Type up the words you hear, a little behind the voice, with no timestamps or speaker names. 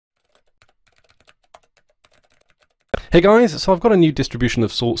Hey guys, so I've got a new distribution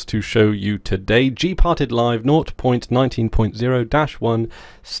of sorts to show you today. GParted Live 0.19.0-1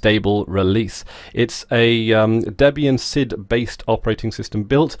 stable release. It's a Debian Sid based operating system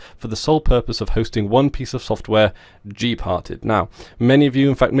built for the sole purpose of hosting one piece of software, GParted. Now, many of you,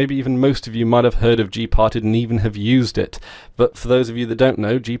 in fact maybe even most of you, might have heard of GParted and even have used it. But for those of you that don't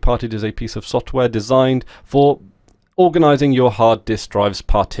know, GParted is a piece of software designed for organizing your hard disk drive's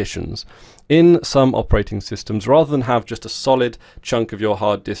partitions. In some operating systems, rather than have just a solid chunk of your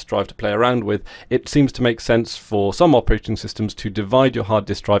hard disk drive to play around with, it seems to make sense for some operating systems to divide your hard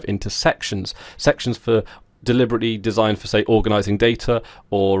disk drive into sections. Sections for deliberately designed for, say, organizing data,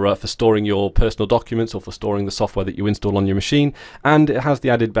 or for storing your personal documents, or for storing the software that you install on your machine. And it has the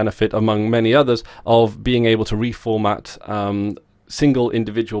added benefit, among many others, of being able to reformat single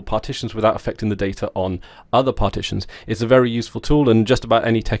individual partitions without affecting the data on other partitions. It's a very useful tool, and just about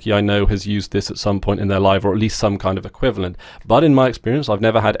any techie I know has used this at some point in their life, or at least some kind of equivalent. But in my experience, I've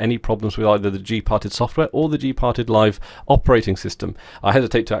never had any problems with either the GParted software or the GParted Live operating system. I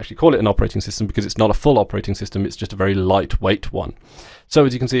hesitate to actually call it an operating system because it's not a full operating system, it's just a very lightweight one. So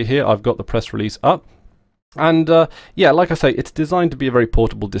as you can see here, I've got the press release up. And yeah, like I say, it's designed to be a very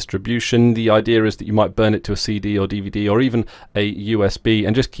portable distribution. The idea is that you might burn it to a CD or DVD or even a USB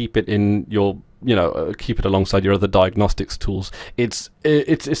and just keep it in your, keep it alongside your other diagnostics tools. It's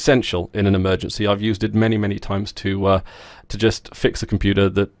essential in an emergency. I've used it many times to just fix a computer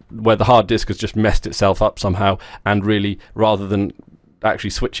where the hard disk has just messed itself up somehow, and really, rather than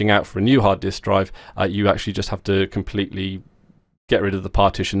actually switching out for a new hard disk drive, you actually just have to completely get rid of the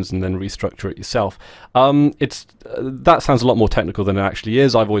partitions and then restructure it yourself. That sounds a lot more technical than it actually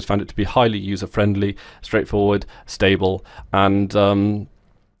is. I've always found it to be highly user-friendly, straightforward, stable, and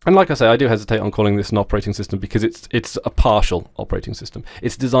like I say, I do hesitate on calling this an operating system because it's a partial operating system.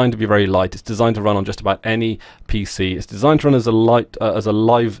 It's designed to be very light. It's designed to run on just about any PC. It's designed to run as a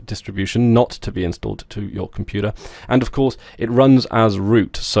live distribution, not to be installed to your computer. And of course, it runs as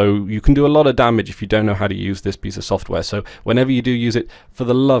root, so you can do a lot of damage if you don't know how to use this piece of software. So whenever you do use it, for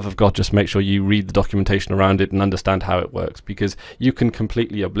the love of God, just make sure you read the documentation around it and understand how it works, because you can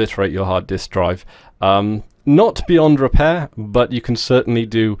completely obliterate your hard disk drive. Not beyond repair, but you can certainly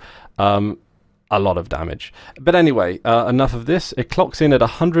do a lot of damage. But anyway, enough of this. It clocks in at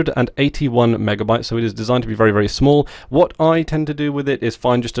 181 megabytes, so it is designed to be very small. What I tend to do with it is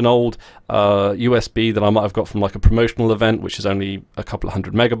find just an old USB that I might have got from like a promotional event, which is only a couple of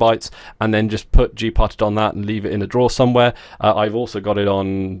hundred megabytes, and then just put GParted on that and leave it in a drawer somewhere. I've also got it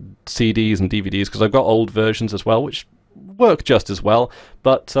on CDs and DVDs because I've got old versions as well, which work just as well,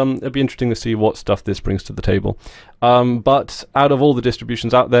 but it'd be interesting to see what stuff this brings to the table. But out of all the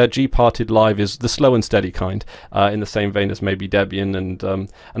distributions out there, GParted Live is the slow and steady kind, in the same vein as maybe Debian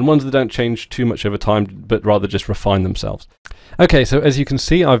and ones that don't change too much over time, but rather just refine themselves. Okay, so as you can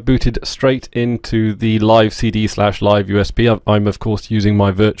see, I've booted straight into the live CD/live USB. I'm of course using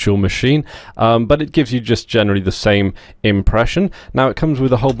my virtual machine, but it gives you just generally the same impression. Now it comes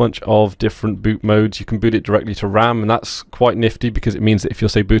with a whole bunch of different boot modes. You can boot it directly to RAM, and that's quite nifty because it means that if you're,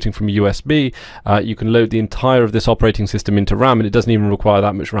 say, booting from a USB, you can load the entire of this operating system into RAM, and it doesn't even require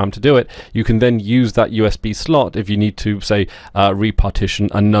that much RAM to do it. You can then use that USB slot if you need to, say, repartition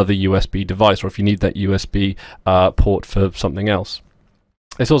another USB device, or if you need that USB port for something else.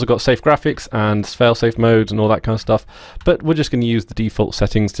 It's also got safe graphics and fail-safe modes and all that kind of stuff, but we're just going to use the default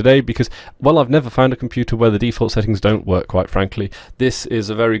settings today because, well, I've never found a computer where the default settings don't work, quite frankly. This is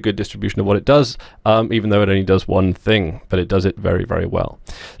a very good distribution of what it does, even though it only does one thing, but it does it very well.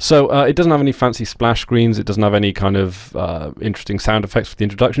 So it doesn't have any fancy splash screens, it doesn't have any kind of interesting sound effects for the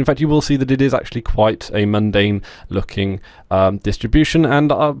introduction. In fact, you will see that it is actually quite a mundane looking distribution, and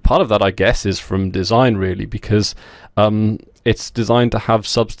part of that, I guess, is from design, really, because it's designed to have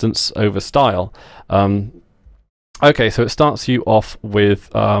substance over style. Okay, so it starts you off with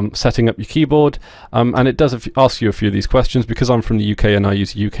setting up your keyboard, and it does ask you a few of these questions. Because I'm from the UK and I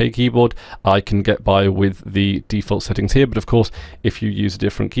use a UK keyboard, I can get by with the default settings here, but of course if you use a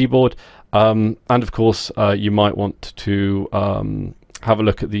different keyboard, and of course you might want to have a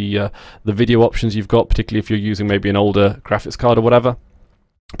look at the video options you've got, particularly if you're using maybe an older graphics card or whatever.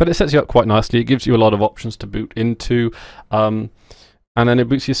 But it sets you up quite nicely. It gives you a lot of options to boot into, and then it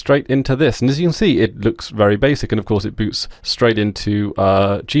boots you straight into this. And as you can see, it looks very basic, and of course it boots straight into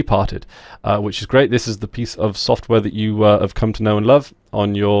GParted, which is great. This is the piece of software that you have come to know and love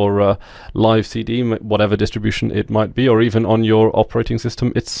on your live CD, whatever distribution it might be, or even on your operating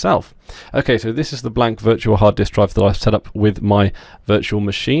system itself. Okay, so this is the blank virtual hard disk drive that I've set up with my virtual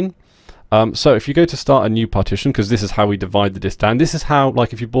machine. So if you go to start a new partition, because this is how we divide the disk down, this is how,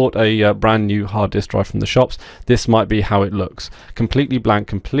 like if you bought a brand new hard disk drive from the shops, this might be how it looks. Completely blank,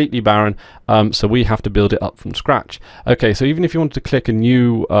 completely barren, so we have to build it up from scratch. Okay, so even if you wanted to click a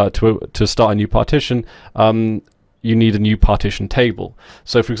new, to start a new partition, you need a new partition table.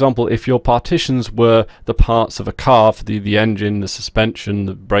 So for example, if your partitions were the parts of a car, for the engine, the suspension,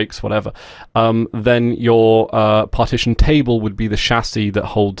 the brakes, whatever, then your partition table would be the chassis that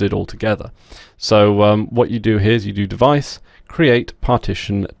holds it all together. So what you do here is you do device, create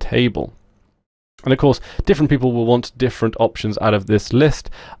partition table. And of course, different people will want different options out of this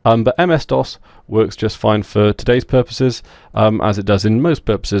list, but MS-DOS works just fine for today's purposes, as it does in most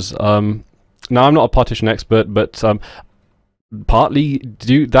purposes. Now, I'm not a partition expert, but partly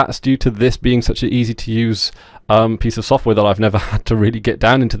that's due to this being such an easy-to-use piece of software that I've never had to really get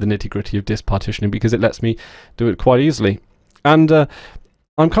down into the nitty-gritty of disk partitioning, because it lets me do it quite easily. And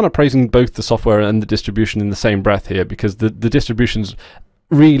I'm kind of praising both the software and the distribution in the same breath here, because the distribution's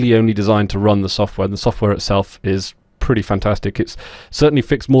really only designed to run the software. The software itself is pretty fantastic. It's certainly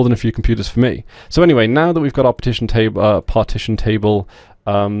fixed more than a few computers for me. So anyway, now that we've got our partition table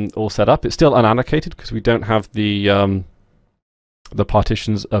all set up, it's still unallocated because we don't have the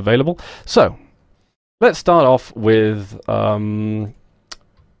partitions available. So let's start off with a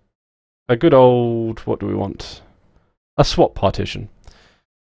good old, what do we want? A swap partition.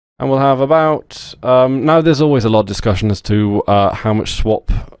 And we'll have about, now there's always a lot of discussion as to how much you want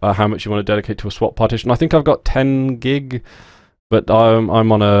to dedicate to a swap partition. I think I've got 10 gig, but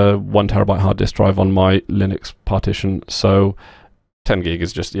I'm on a 1 terabyte hard disk drive on my Linux partition, so 10 gig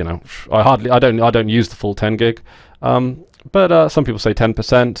is just, you know, I don't use the full 10 gig, but some people say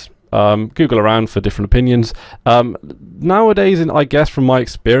 10%. Google around for different opinions. Nowadays, I guess from my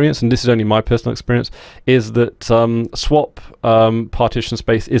experience, and this is only my personal experience, is that swap partition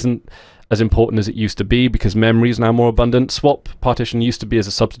space isn't as important as it used to be because memory is now more abundant. Swap partition used to be as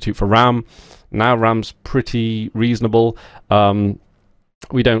a substitute for RAM. Now RAM's pretty reasonable.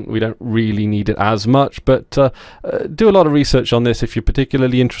 We don't really need it as much, but do a lot of research on this if you're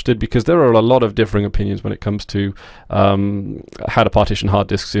particularly interested, because there are a lot of differing opinions when it comes to how to partition hard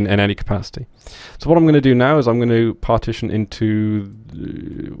disks in any capacity. So what I'm going to do now is I'm going to partition into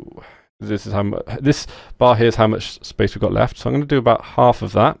this bar here is how much space we've got left. So I'm going to do about half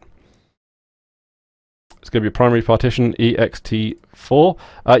of that. It's going to be a primary partition, ext4.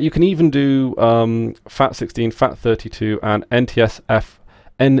 You can even do FAT16, FAT32, and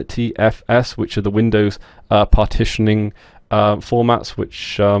NTFS, which are the Windows partitioning formats,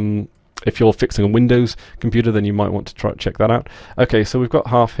 which if you're fixing a Windows computer, then you might want to try to check that out. Okay, so we've got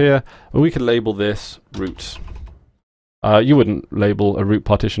half here, and we can label this root. You wouldn't label a root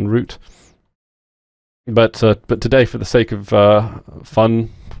partition root, but today, for the sake of fun,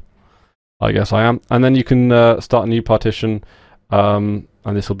 I guess I am. And then you can start a new partition, and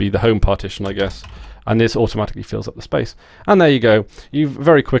this will be the home partition, I guess. And this automatically fills up the space. And there you go. You've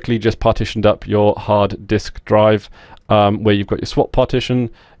very quickly just partitioned up your hard disk drive, where you've got your swap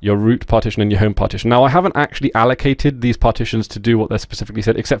partition, your root partition, and your home partition. Now, I haven't actually allocated these partitions to do what they're specifically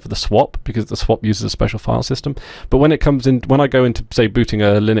said, except for the swap, because the swap uses a special file system. But when it comes in, when I go into, say, booting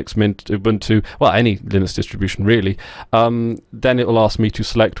a Linux Mint, Ubuntu, well, any Linux distribution really, then it will ask me to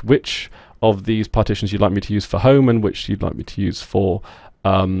select which of these partitions you'd like me to use for home and which you'd like me to use for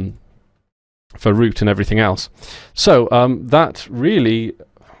root and everything else. So that really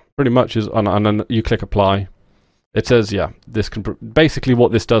pretty much is, and then you click apply. It says, yeah, this can basically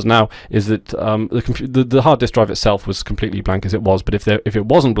what this does now is that the hard disk drive itself was completely blank as it was, but if it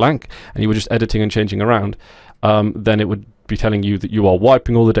wasn't blank and you were just editing and changing around, then it would be telling you that you are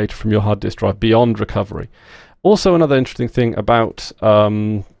wiping all the data from your hard disk drive beyond recovery. Also, another interesting thing about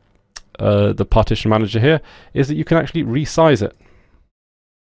the partition manager here is that you can actually resize it.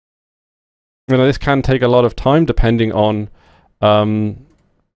 You know, this can take a lot of time depending on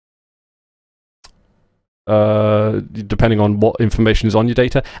what information is on your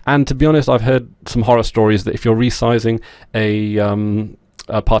data. And to be honest, I've heard some horror stories that if you're resizing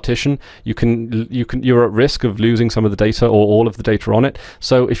a partition, you're at risk of losing some of the data or all of the data on it.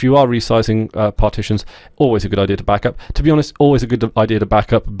 So if you are resizing partitions, always a good idea to back up. To be honest, always a good idea to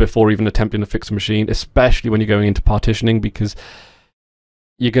back up before even attempting to fix a machine, especially when you're going into partitioning, because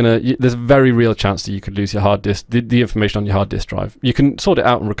there's a very real chance that you could lose your hard disk, the information on your hard disk drive. You can sort it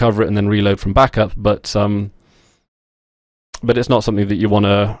out and recover it and then reload from backup, but it's not something that you want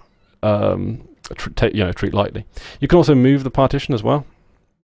to treat lightly. You can also move the partition as well.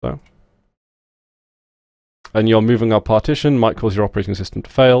 So, and you're moving our partition might cause your operating system to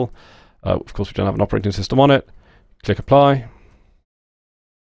fail. Of course, we don't have an operating system on it. Click apply.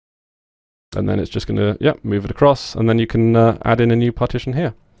 and then it's just going to move it across, and then you can add in a new partition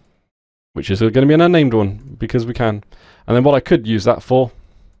here, which is going to be an unnamed one because we can. And then what I could use that for,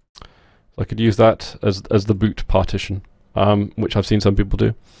 I could use that as the boot partition, which I've seen some people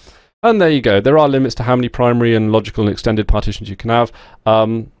do. And there you go. There are limits to how many primary and logical and extended partitions you can have.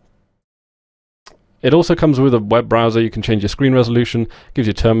 It also comes with a web browser. You can change your screen resolution, gives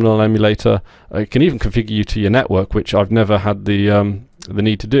you a terminal emulator. It can even configure you to your network, which I've never had the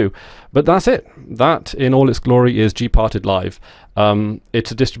need to do. But that's it. That, in all its glory, is GParted Live.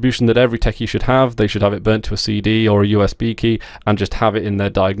 It's a distribution that every techie should have. They should have it burnt to a CD or a USB key and just have it in their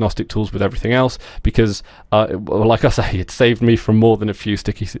diagnostic tools with everything else, because, well, like I say, it saved me from more than a few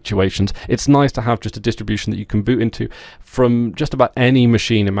sticky situations. It's nice to have just a distribution that you can boot into from just about any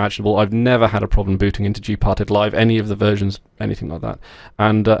machine imaginable. I've never had a problem booting into GParted Live, any of the versions, anything like that.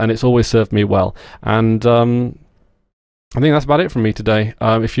 And it's always served me well. And I think that's about it from me today.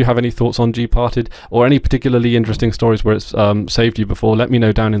 If you have any thoughts on GParted or any particularly interesting stories where it's saved you before, let me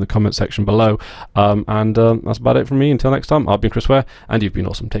know down in the comment section below. That's about it from me. Until next time, I've been Chris Ware, and you've been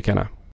awesome. Take care now.